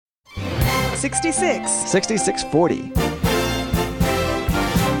6640.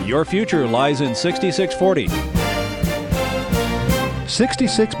 Your future lies in 6640.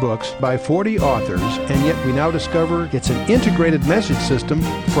 66 books by 40 authors, and yet we now discover it's an integrated message system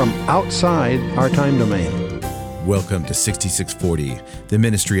from outside our time domain. Welcome to 6640, the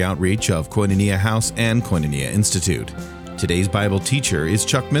ministry outreach of Koinonia House and Koinonia Institute. Today's Bible teacher is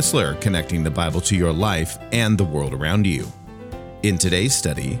Chuck Missler, connecting the Bible to your life and the world around you. In today's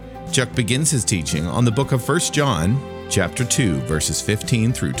study, Chuck begins his teaching on the book of 1 John, chapter 2, verses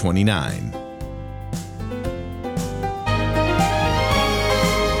 15 through 29.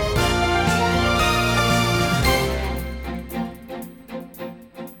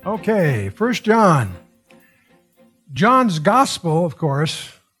 Okay, 1 John. John's gospel, of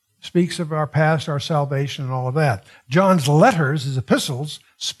course, speaks of our past, our salvation, and all of that. John's letters, his epistles,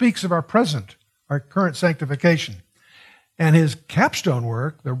 speaks of our present, our current sanctification. And his capstone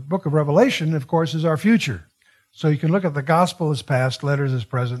work, the book of Revelation, of course, is our future. So you can look at the gospel as past, letters as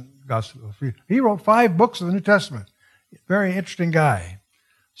present, gospel as future. He wrote 5 books of the New Testament. Very interesting guy.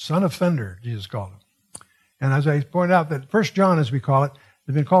 Son of thunder, Jesus called him. And as I pointed out, that 1 John, as we call it,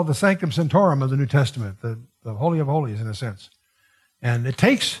 has been called the Sanctum Sanctorum of the New Testament, the Holy of Holies, in a sense. And it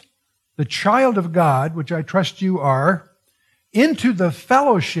takes the child of God, which I trust you are, into the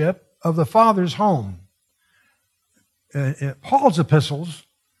fellowship of the Father's home. Paul's epistles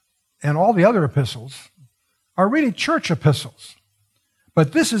and all the other epistles are really church epistles.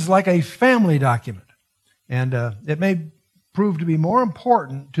 But this is like a family document. And it may prove to be more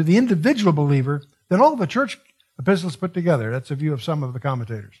important to the individual believer than all the church epistles put together. That's a view of some of the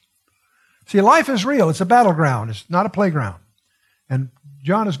commentators. See, life is real. It's a battleground. It's not a playground. And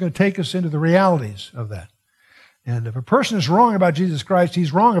John is going to take us into the realities of that. And if a person is wrong about Jesus Christ,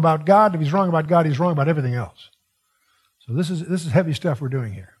 he's wrong about God. If he's wrong about God, he's wrong about everything else. So this is heavy stuff we're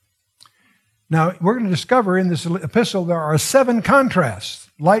doing here. Now, we're going to discover in this epistle there are 7 contrasts.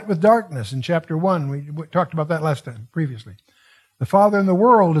 Light with darkness in chapter 1. We talked about that last time, previously. The Father in the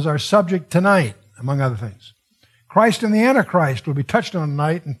world is our subject tonight, among other things. Christ and the Antichrist will be touched on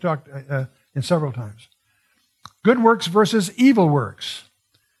tonight and talked in several times. Good works versus evil works.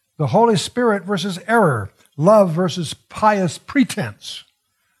 The Holy Spirit versus error. Love versus pious pretense.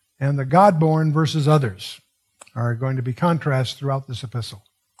 And the God-born versus others are going to be contrasts throughout this epistle.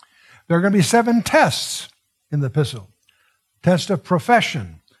 There are going to be 7 tests in the epistle. Test of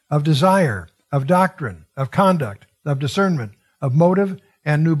profession, of desire, of doctrine, of conduct, of discernment, of motive,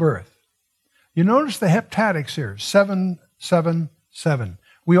 and new birth. You notice the heptadics here, 7, 7, 7.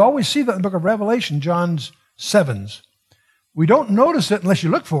 We always see that in the book of Revelation, John's 7s. We don't notice it unless you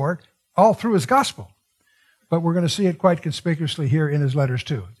look for it all through his gospel. But we're going to see it quite conspicuously here in his letters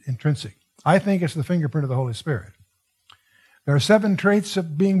too, intrinsic. I think it's the fingerprint of the Holy Spirit. There are 7 traits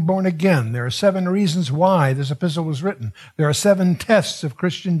of being born again. There are 7 reasons why this epistle was written. There are 7 tests of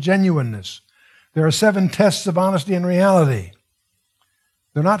Christian genuineness. There are 7 tests of honesty and reality.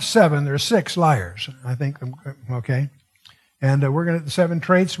 They're not 7, there are 6 liars, I think, okay? And we're going to, the 7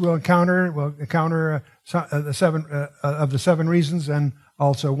 traits we'll encounter the 7 of the 7 reasons, and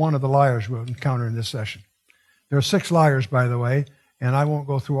also one of the liars we'll encounter in this session. There are 6 liars, by the way, and I won't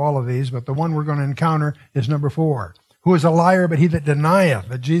go through all of these, but the one we're going to encounter is number 4. Who is a liar but he that denieth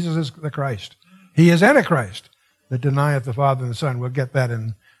that Jesus is the Christ? He is Antichrist that denieth the Father and the Son. We'll get that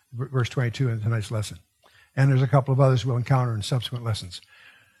in verse 22 in tonight's lesson. And there's a couple of others we'll encounter in subsequent lessons.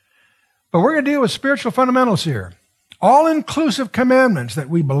 But we're going to deal with spiritual fundamentals here. All-inclusive commandments that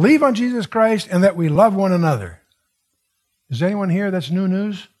we believe on Jesus Christ and that we love one another. Is anyone here that's new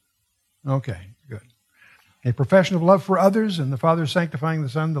news? Okay, good. A profession of love for others and the Father sanctifying the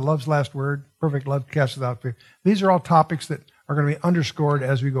Son, the love's last word, perfect love casteth out fear. These are all topics that are going to be underscored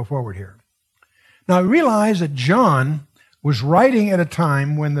as we go forward here. Now, I realize that John was writing at a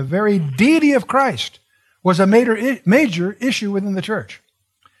time when the very deity of Christ was a major issue within the church.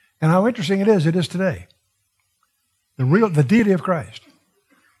 And how interesting it is today. The deity of Christ.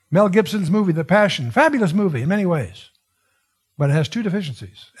 Mel Gibson's movie, The Passion, fabulous movie in many ways. But it has 2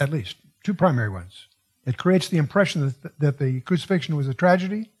 deficiencies, at least, 2 primary ones. It creates the impression that the crucifixion was a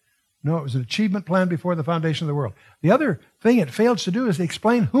tragedy. No, it was an achievement planned before the foundation of the world. The other thing it fails to do is to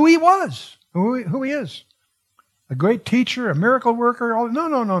explain who he was, who he is. A great teacher, a miracle worker.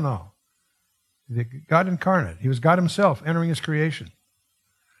 No. God incarnate. He was God himself entering his creation.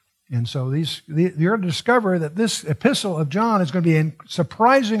 And so you're going to discover that this epistle of John is going to be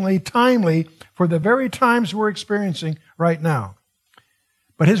surprisingly timely for the very times we're experiencing right now.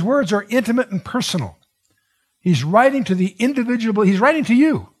 But his words are intimate and personal. He's writing to the individual. He's writing to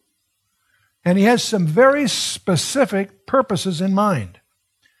you. And he has some very specific purposes in mind.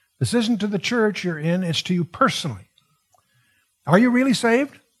 This isn't to the church you're in, it's to you personally. Are you really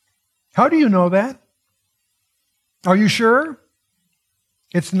saved? How do you know that? Are you sure?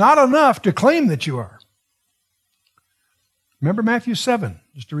 It's not enough to claim that you are. Remember Matthew 7,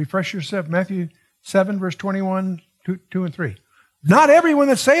 just to refresh yourself. Matthew 7, verse 21, 2 and 3. Not everyone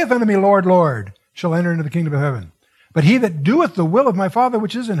that saith unto me, Lord, Lord, shall enter into the kingdom of heaven, but he that doeth the will of my Father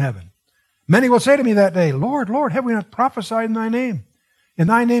which is in heaven. Many will say to me that day, Lord, Lord, have we not prophesied in thy name? In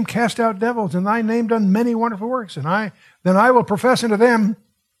thy name cast out devils, in thy name done many wonderful works. And then I will profess unto them,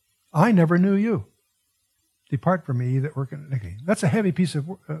 I never knew you. Depart from me, ye that work iniquity. That's a heavy piece of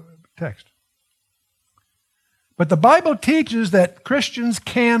text. But the Bible teaches that Christians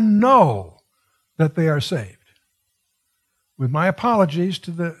can know that they are saved. With my apologies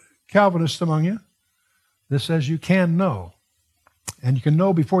to the Calvinists among you, this says you can know. And you can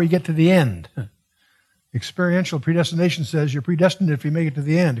know before you get to the end. Experiential predestination says you're predestined if you make it to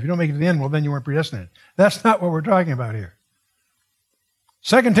the end. If you don't make it to the end, well, then you weren't predestinated. That's not what we're talking about here.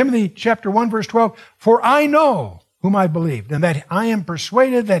 2 Timothy chapter 1, verse 12, for I know whom I believed, and that I am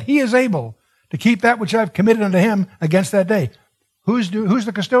persuaded that he is able to keep that which I've committed unto him against that day. Who's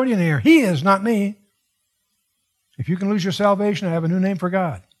the custodian here? He is, not me. If you can lose your salvation, I have a new name for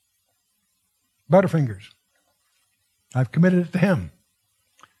God. Butterfingers. I've committed it to him.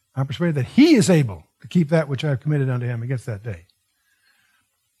 I'm persuaded that he is able to keep that which I have committed unto him against that day.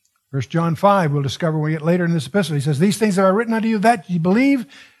 1 John 5, we'll discover when we get later in this epistle. He says, these things have I written unto you that ye believe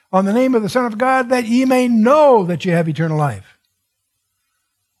on the name of the Son of God, that ye may know that ye have eternal life.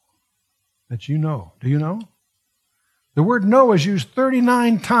 That you know. Do you know? The word know is used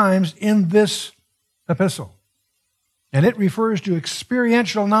 39 times in this epistle. And it refers to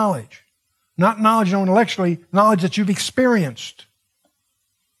experiential knowledge. Not knowledge known intellectually, knowledge that you've experienced.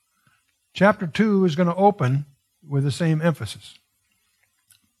 Chapter 2 is going to open with the same emphasis.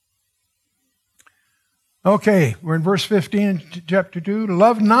 Okay, we're in verse 15 in chapter 2.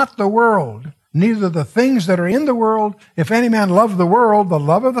 Love not the world, neither the things that are in the world. If any man love the world, the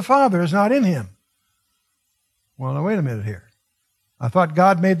love of the Father is not in him. Well, now wait a minute here. I thought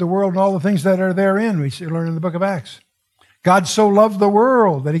God made the world and all the things that are therein. We learn in the book of Acts. God so loved the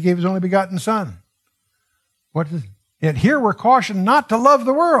world that he gave his only begotten Son. Yet here we're cautioned not to love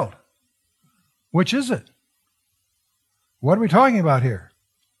the world. Which is it? What are we talking about here?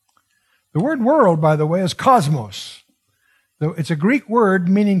 The word world, by the way, is cosmos. It's a Greek word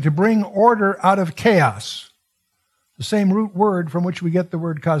meaning to bring order out of chaos. The same root word from which we get the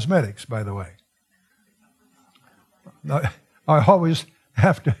word cosmetics, by the way. I always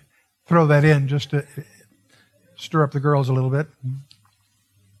have to throw that in just to stir up the girls a little bit.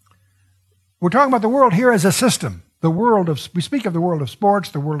 We're talking about the world here as a system. We speak of the world of sports,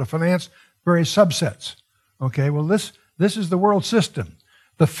 the world of finance, various subsets. Okay, well, this is the world system.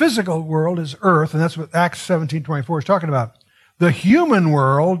 The physical world is earth, and that's what Acts 17:24 is talking about. The human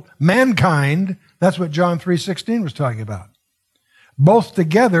world, mankind, that's what John 3:16 was talking about. Both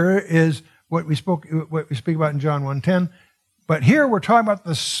together is what we speak about in John 1:10. But here we're talking about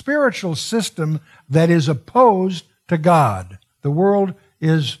the spiritual system that is opposed to God. The world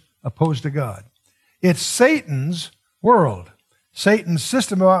is opposed to God. It's Satan's world. Satan's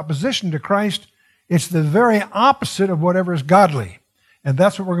system of opposition to Christ. It's the very opposite of whatever is godly. And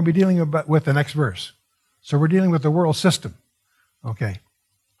that's what we're going to be dealing with the next verse. So we're dealing with the world system. Okay.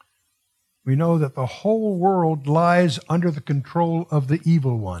 We know that the whole world lies under the control of the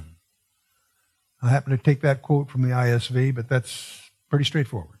evil one. I happen to take that quote from the ISV, but that's pretty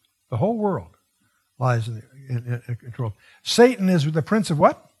straightforward. The whole world lies in control. Satan is the prince of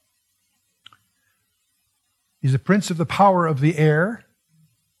what? He's the prince of the power of the air.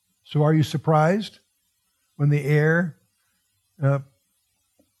 So are you surprised when the air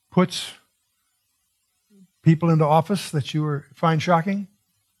puts people into office that you find shocking?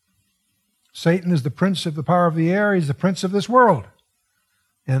 Satan is the prince of the power of the air. He's the prince of this world.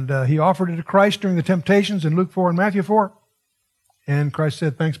 And he offered it to Christ during the temptations in Luke 4 and Matthew 4. And Christ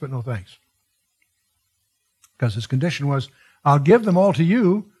said, thanks, but no thanks. Because his condition was, I'll give them all to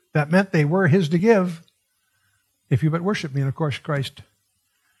you. That meant they were his to give, if you but worship me. And of course, Christ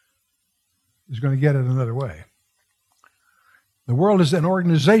is going to get it another way. The world is an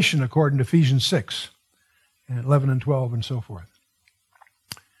organization, according to Ephesians 6, and 11 and 12, and so forth.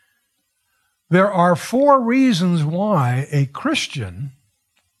 There are 4 reasons why a Christian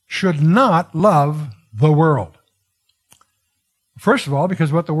should not love the world. First of all,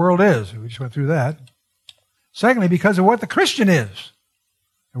 because of what the world is. We just went through that. Secondly, because of what the Christian is.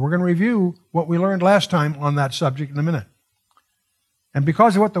 And we're going to review what we learned last time on that subject in a minute. And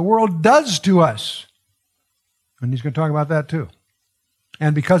because of what the world does to us. And he's going to talk about that too.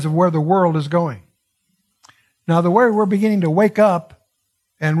 and because of where the world is going. Now, the way we're beginning to wake up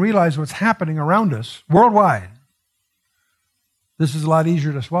and realize what's happening around us worldwide, this is a lot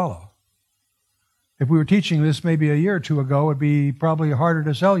easier to swallow. If we were teaching this maybe a year or two ago, it'd be probably harder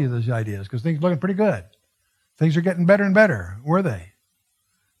to sell you these ideas because things are looking pretty good. Things are getting better and better, were they?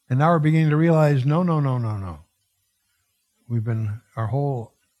 And now we're beginning to realize, no. Our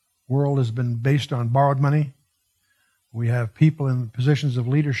whole world has been based on borrowed money. We have people in positions of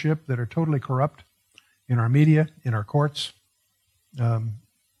leadership that are totally corrupt in our media, in our courts, a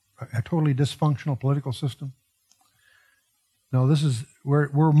totally dysfunctional political system. No,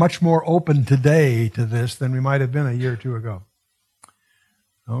 we're much more open today to this than we might have been a year or two ago.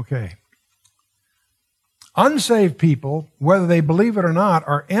 Okay. Unsaved people, whether they believe it or not,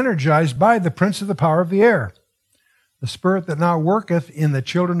 are energized by the prince of the power of the air, the spirit that now worketh in the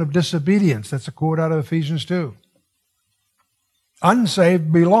children of disobedience. That's a quote out of Ephesians 2.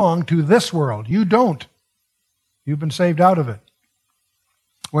 Unsaved belong to this world. You don't. You've been saved out of it.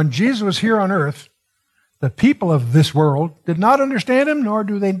 When Jesus was here on earth, the people of this world did not understand him, nor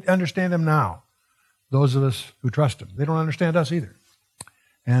do they understand him now. Those of us who trust him. They don't understand us either.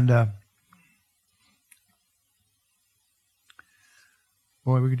 And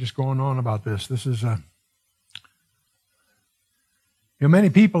boy, we could just go on about this. This is, many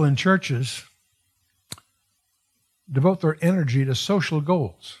people in churches devote their energy to social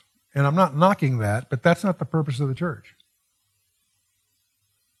goals. And I'm not knocking that, but that's not the purpose of the church.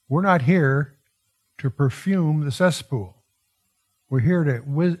 We're not here to perfume the cesspool. We're here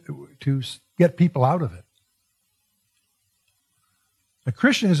to get people out of it. A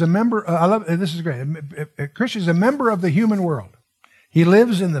Christian is a member, this is great. A Christian is a member of the human world. He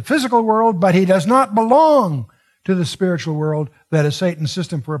lives in the physical world, but he does not belong to the spiritual world that is Satan's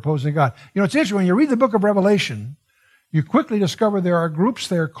system for opposing God. It's interesting, when you read the book of Revelation, you quickly discover there are groups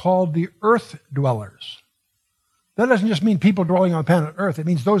there called the earth dwellers. That doesn't just mean people dwelling on planet Earth. It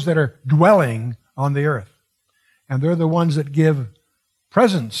means those that are dwelling on the earth. And they're the ones that give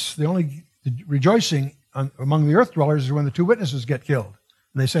presents. The only rejoicing among the earth dwellers is when the two witnesses get killed.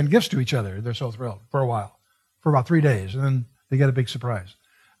 And they send gifts to each other. They're so thrilled for a while, for about 3 days. And then they get a big surprise.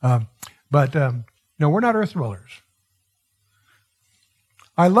 But we're not earth dwellers.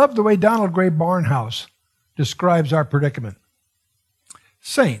 I love the way Donald Gray Barnhouse describes our predicament.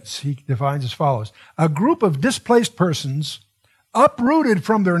 Saints, he defines as follows: a group of displaced persons uprooted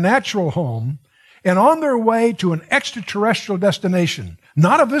from their natural home and on their way to an extraterrestrial destination,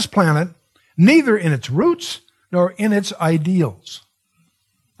 not of this planet, neither in its roots nor in its ideals.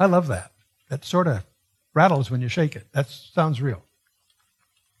 I love that. That sort of rattles when you shake it. That sounds real.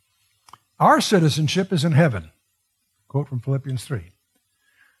 Our citizenship is in heaven. Quote from Philippians 3.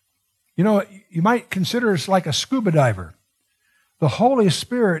 You might consider us like a scuba diver. The Holy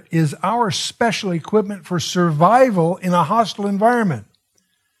Spirit is our special equipment for survival in a hostile environment.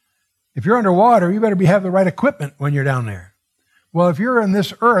 If you're underwater, you better have the right equipment when you're down there. Well, if you're on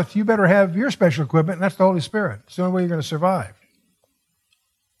this earth, you better have your special equipment, and that's the Holy Spirit. It's the only way you're going to survive.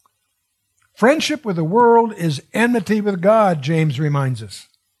 Friendship with the world is enmity with God, James reminds us.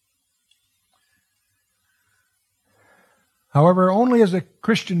 However, only as a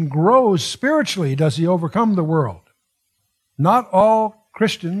Christian grows spiritually does he overcome the world. Not all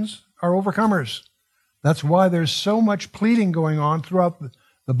Christians are overcomers. That's why there's so much pleading going on throughout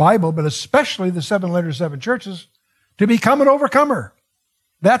the Bible, but especially the 7 letters, 7 churches, to become an overcomer.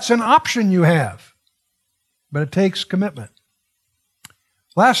 That's an option you have, but it takes commitment.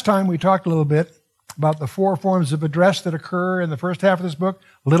 Last time we talked a little bit about the 4 forms of address that occur in the first half of this book: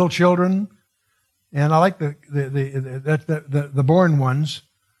 little children, and I like the born ones.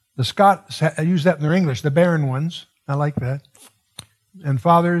 The Scots use that in their English, the barren ones. I like that. And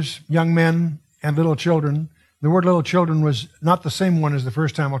fathers, young men, and little children. The word little children was not the same one as the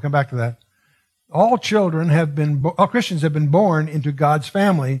first time. I'll come back to that. All Christians have been born into God's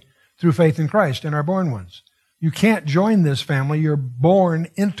family through faith in Christ and are born ones. You can't join this family. You're born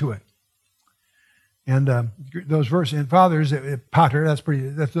into it. And those verses, and fathers, pater,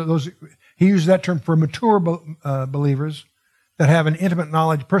 he uses that term for mature believers that have an intimate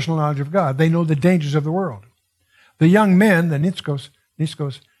knowledge, personal knowledge of God. They know the dangers of the world. The young men, the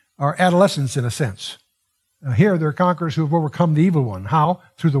niskos, are adolescents in a sense. Here, they're conquerors who have overcome the evil one. How?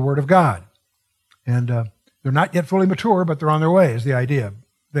 Through the Word of God. And they're not yet fully mature, but they're on their way, is the idea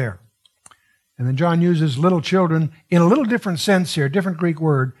there. And then John uses little children in a little different sense here, different Greek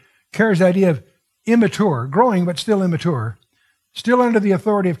word, carries the idea of immature, growing but still immature, still under the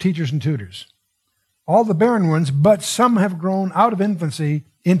authority of teachers and tutors. all the barren ones, but some have grown out of infancy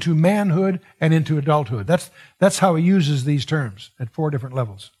into manhood and into adulthood. That's how he uses these terms at 4 different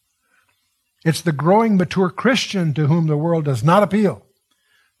levels. It's the growing, mature Christian to whom the world does not appeal.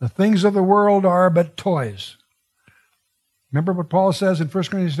 The things of the world are but toys. Remember what Paul says in 1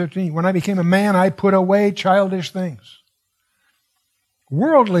 Corinthians 13, when I became a man, I put away childish things.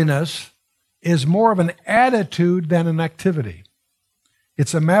 Worldliness is more of an attitude than an activity.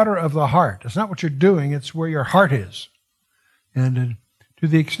 It's a matter of the heart. It's not what you're doing, it's where your heart is. And to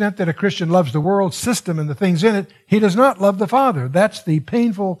the extent that a Christian loves the world system and the things in it, he does not love the Father. That's the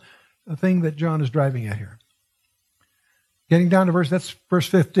painful thing that John is driving at here. Getting down to that's verse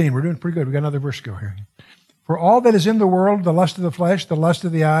 15. We're doing pretty good. We've got another verse to go here. For all that is in the world, the lust of the flesh, the lust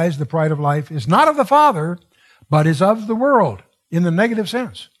of the eyes, the pride of life, is not of the Father, but is of the world, in the negative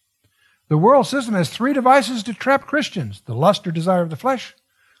sense. The world system has 3 devices to trap Christians: the lust or desire of the flesh,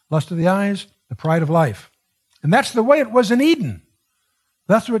 lust of the eyes, the pride of life. And that's the way it was in Eden.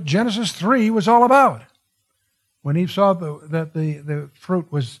 That's what Genesis 3 was all about. When Eve saw that the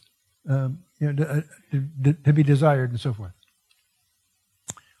fruit was to be desired and so forth.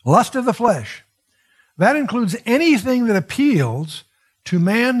 Lust of the flesh. That includes anything that appeals to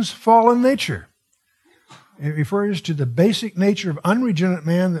man's fallen nature. It refers to the basic nature of unregenerate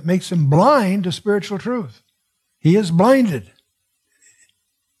man that makes him blind to spiritual truth. He is blinded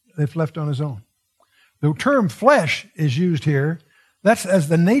if left on his own. The term flesh is used here. That's as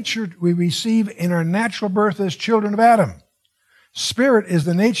the nature we receive in our natural birth as children of Adam. Spirit is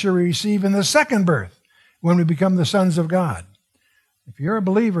the nature we receive in the second birth when we become the sons of God. If you're a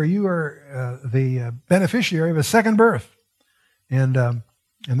believer, you are the beneficiary of a second birth. And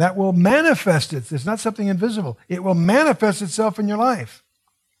that will manifest it. It's not something invisible. It will manifest itself in your life.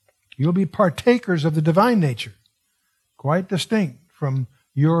 You'll be partakers of the divine nature, quite distinct from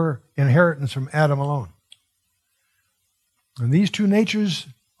your inheritance from Adam alone. And these 2 natures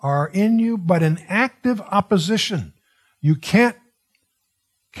are in you, but in active opposition. You can't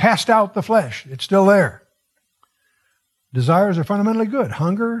cast out the flesh. It's still there. Desires are fundamentally good.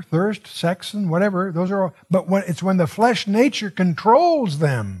 Hunger, thirst, sex, and whatever. Those are all. But it's when the flesh nature controls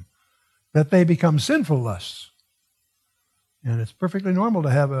them that they become sinful lusts. And it's perfectly normal to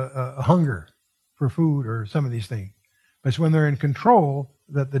have a hunger for food or some of these things. But it's when they're in control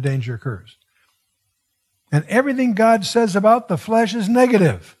that the danger occurs. And everything God says about the flesh is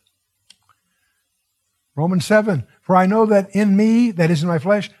negative. Romans 7, for I know that in me, that is in my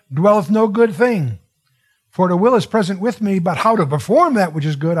flesh, dwelleth no good thing. For the will is present with me, but how to perform that which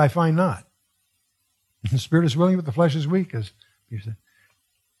is good I find not. The spirit is willing, but the flesh is weak, as you said.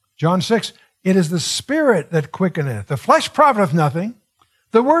 John 6, it is the spirit that quickeneth. The flesh profiteth nothing.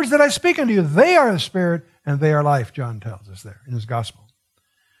 The words that I speak unto you, they are the spirit, and they are life, John tells us there in his gospel.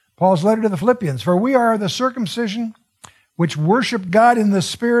 Paul's letter to the Philippians, for we are the circumcision which worship God in the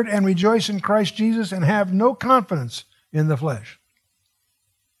spirit and rejoice in Christ Jesus and have no confidence in the flesh.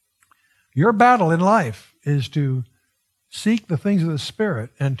 Your battle in life is to seek the things of the Spirit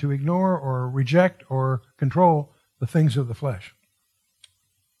and to ignore or reject or control the things of the flesh.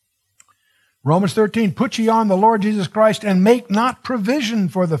 Romans 13, put ye on the Lord Jesus Christ and make not provision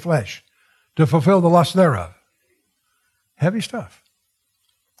for the flesh to fulfill the lust thereof. Heavy stuff.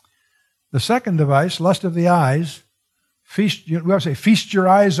 The second device, lust of the eyes, feast your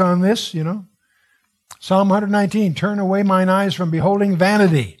eyes on this, Psalm 119, turn away mine eyes from beholding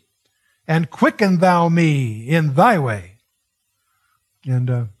vanity, and quicken thou me in thy way.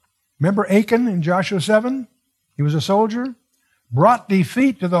 And remember Achan in Joshua 7? He was a soldier, brought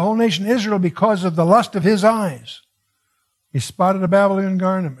defeat to the whole nation Israel because of the lust of his eyes. He spotted a Babylonian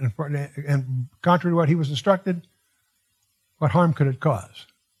garment, and contrary to what he was instructed, what harm could it cause?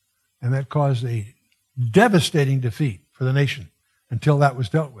 And that caused a devastating defeat for the nation until that was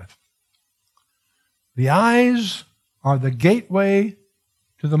dealt with. The eyes are the gateway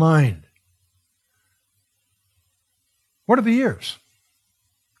to the mind. What are the ears?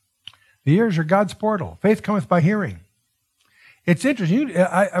 The ears are God's portal. Faith cometh by hearing. It's interesting.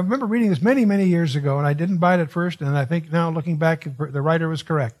 I remember reading this many, many years ago, and I didn't buy it at first, and I think now looking back, the writer was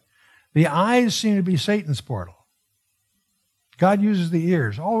correct. The eyes seem to be Satan's portal. God uses the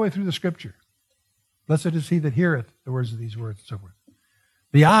ears all the way through the Scripture. Blessed is he that heareth the words of these words, and so forth.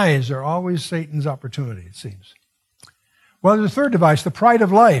 The eyes are always Satan's opportunity, it seems. Well, there's a third device, the pride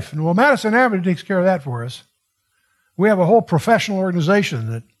of life. And Madison Avenue takes care of that for us. We have a whole professional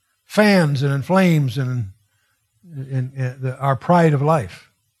organization that fans and inflames our pride of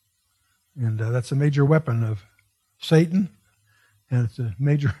life. And that's a major weapon of Satan, and it's a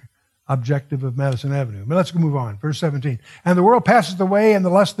major objective of Madison Avenue. But let's move on. Verse 17. And the world passeth away and the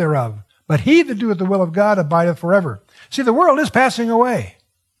lust thereof, But he that doeth the will of God abideth forever. See, the world is passing away.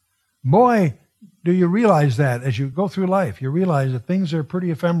 Boy, do you realize that as you go through life. You realize that things are pretty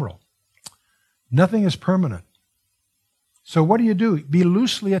ephemeral. Nothing is permanent. So what do? Be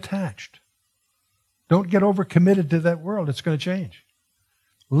loosely attached. Don't get overcommitted to that world. It's going to change.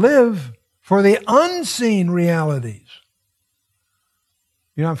 Live for the unseen realities.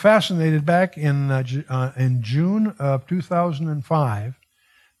 You know, I'm fascinated. Back in June of 2005,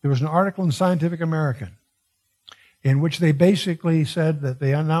 there was an article in Scientific American in which they basically said that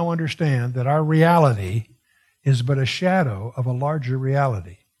they now understand that our reality is but a shadow of a larger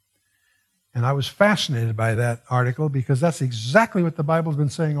reality. And I was fascinated by that article because that's exactly what the Bible's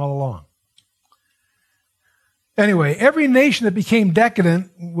been saying all along. Anyway, every nation that became decadent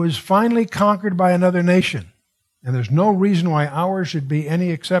was finally conquered by another nation. And there's no reason why ours should be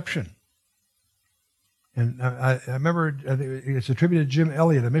any exception. And I remember it's attributed to Jim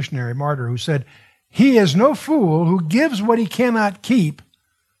Elliot, a missionary martyr, who said, "He is no fool who gives what he cannot keep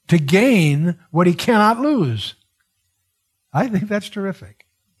to gain what he cannot lose." I think that's terrific.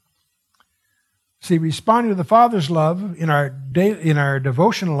 See, responding to the Father's love in our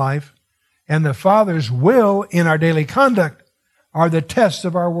devotional life and the Father's will in our daily conduct are the tests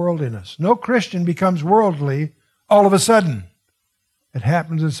of our worldliness. No Christian becomes worldly all of a sudden. It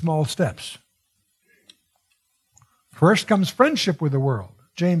happens in small steps. First comes friendship with the world.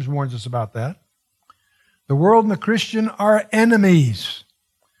 James warns us about that. The world and the Christian are enemies.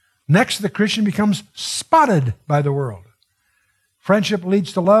 Next, the Christian becomes spotted by the world. Friendship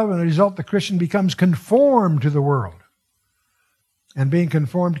leads to love, and as a result, the Christian becomes conformed to the world. And being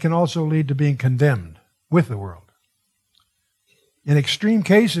conformed can also lead to being condemned with the world. In extreme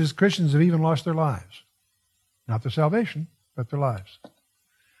cases, Christians have even lost their lives. Not their salvation, but their lives.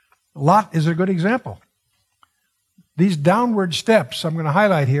 Lot is a good example. These downward steps I'm going to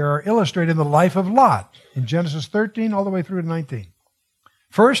highlight here are illustrated in the life of Lot in Genesis 13 all the way through to 19.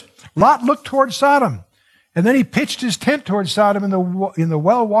 First, Lot looked toward Sodom, and then he pitched his tent toward Sodom in the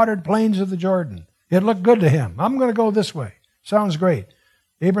well-watered plains of the Jordan. It looked good to him. I'm going to go this way. Sounds great.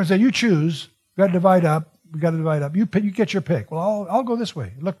 Abraham said, "You choose. We've got to divide up. You get your pick." "Well, I'll go this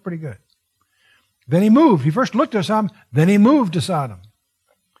way." It looked pretty good. Then he moved. He first looked at Sodom, then he moved to Sodom.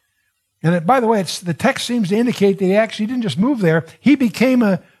 And by the way, the text seems to indicate that he actually didn't just move there. He became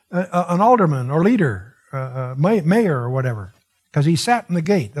an alderman or leader, mayor or whatever, because he sat in the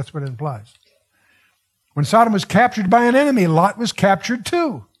gate. That's what it implies. When Sodom was captured by an enemy, Lot was captured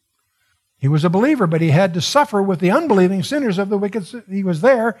too. He was a believer, but he had to suffer with the unbelieving sinners of the wicked. He was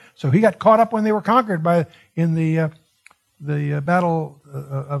there, so he got caught up when they were conquered in the battle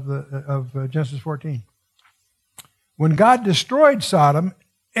of Genesis 14. When God destroyed Sodom,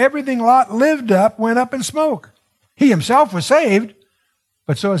 everything Lot lived up went up in smoke. He himself was saved,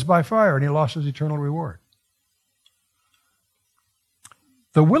 but so is by fire, and he lost his eternal reward.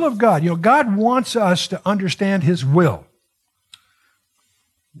 The will of God. God wants us to understand his will.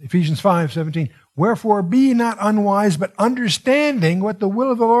 Ephesians 5:17. "Wherefore be ye not unwise, but understanding what the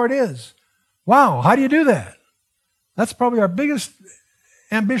will of the Lord is." Wow, how do you do that? That's probably our biggest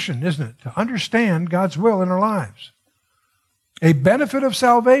ambition, isn't it? To understand God's will in our lives. A benefit of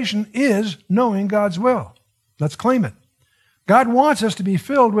salvation is knowing God's will. Let's claim it. God wants us to be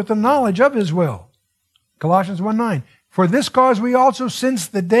filled with the knowledge of his will. Colossians 1:9. "For this cause we also, since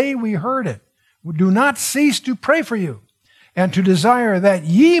the day we heard it, do not cease to pray for you, and to desire that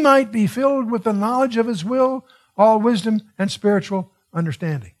ye might be filled with the knowledge of his will, all wisdom and spiritual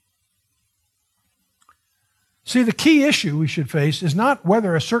understanding." See, the key issue we should face is not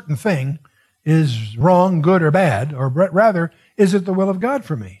whether a certain thing is wrong, good, or bad, or rather, is it the will of God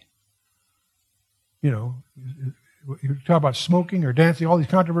for me? You talk about smoking or dancing, all these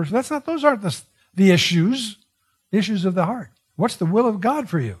controversies. Those aren't the issues of the heart. What's the will of God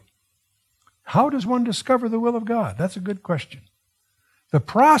for you? How does one discover the will of God? That's a good question. The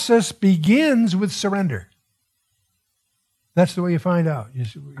process begins with surrender. That's the way you find out. You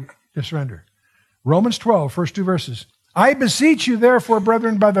surrender. Romans 12, first two verses. "I beseech you, therefore,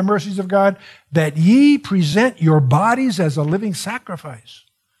 brethren, by the mercies of God, that ye present your bodies as a living sacrifice,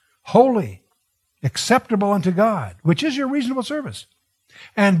 holy, acceptable unto God, which is your reasonable service.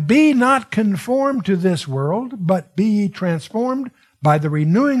 And be not conformed to this world, but be ye transformed by the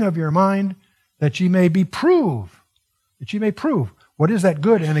renewing of your mind, that ye may prove what is that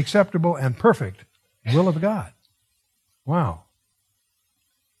good and acceptable and perfect will of God." Wow.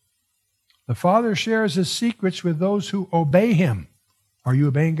 The Father shares his secrets with those who obey him. Are you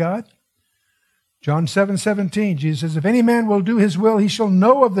obeying God? John 7:17, Jesus says, "If any man will do his will, he shall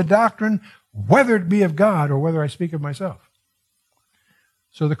know of the doctrine, whether it be of God or whether I speak of myself."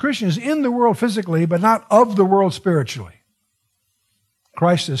 So the Christian is in the world physically, but not of the world spiritually.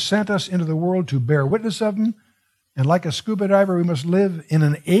 Christ has sent us into the world to bear witness of Him, and like a scuba diver, we must live in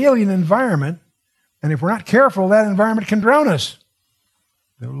an alien environment, and if we're not careful, that environment can drown us.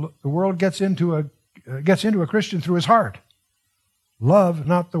 The world gets into a Christian through his heart. Love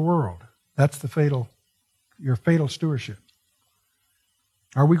not the world. That's your fatal stewardship.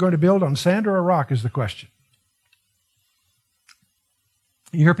 Are we going to build on sand or a rock is the question.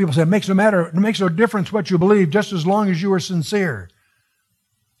 You hear people say, it makes no difference what you believe, just as long as you are sincere.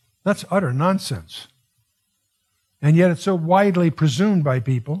 That's utter nonsense. And yet it's so widely presumed by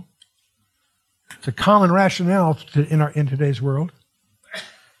people. It's a common rationale in today's world.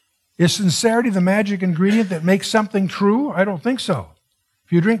 Is sincerity the magic ingredient that makes something true? I don't think so.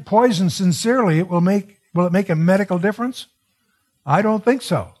 If you drink poison sincerely, will it make a medical difference? I don't think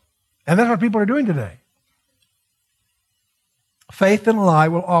so. And that's what people are doing today. Faith in a lie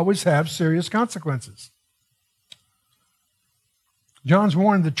will always have serious consequences. John's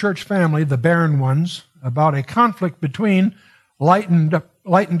warned the church family, the barren ones, about a conflict between light and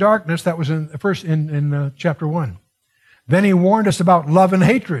darkness. That was in chapter 1. Then he warned us about love and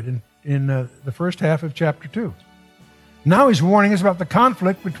hatred in the first half of chapter 2. Now he's warning us about the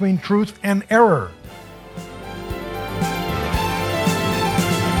conflict between truth and error.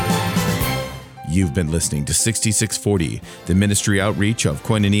 You've been listening to 6640, the ministry outreach of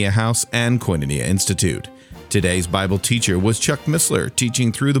Koinonia House and Koinonia Institute. Today's Bible teacher was Chuck Missler,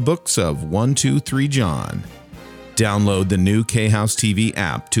 teaching through the books of 1, 2, 3 John. Download the new K-House TV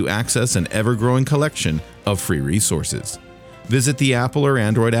app to access an ever-growing collection of free resources. Visit the Apple or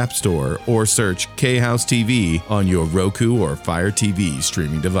Android App Store or search K-House TV on your Roku or Fire TV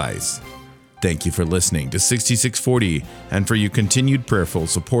streaming device. Thank you for listening to 6640 and for your continued prayerful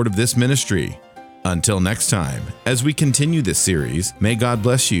support of this ministry. Until next time, as we continue this series, may God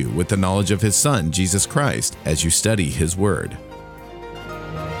bless you with the knowledge of His Son, Jesus Christ, as you study His Word.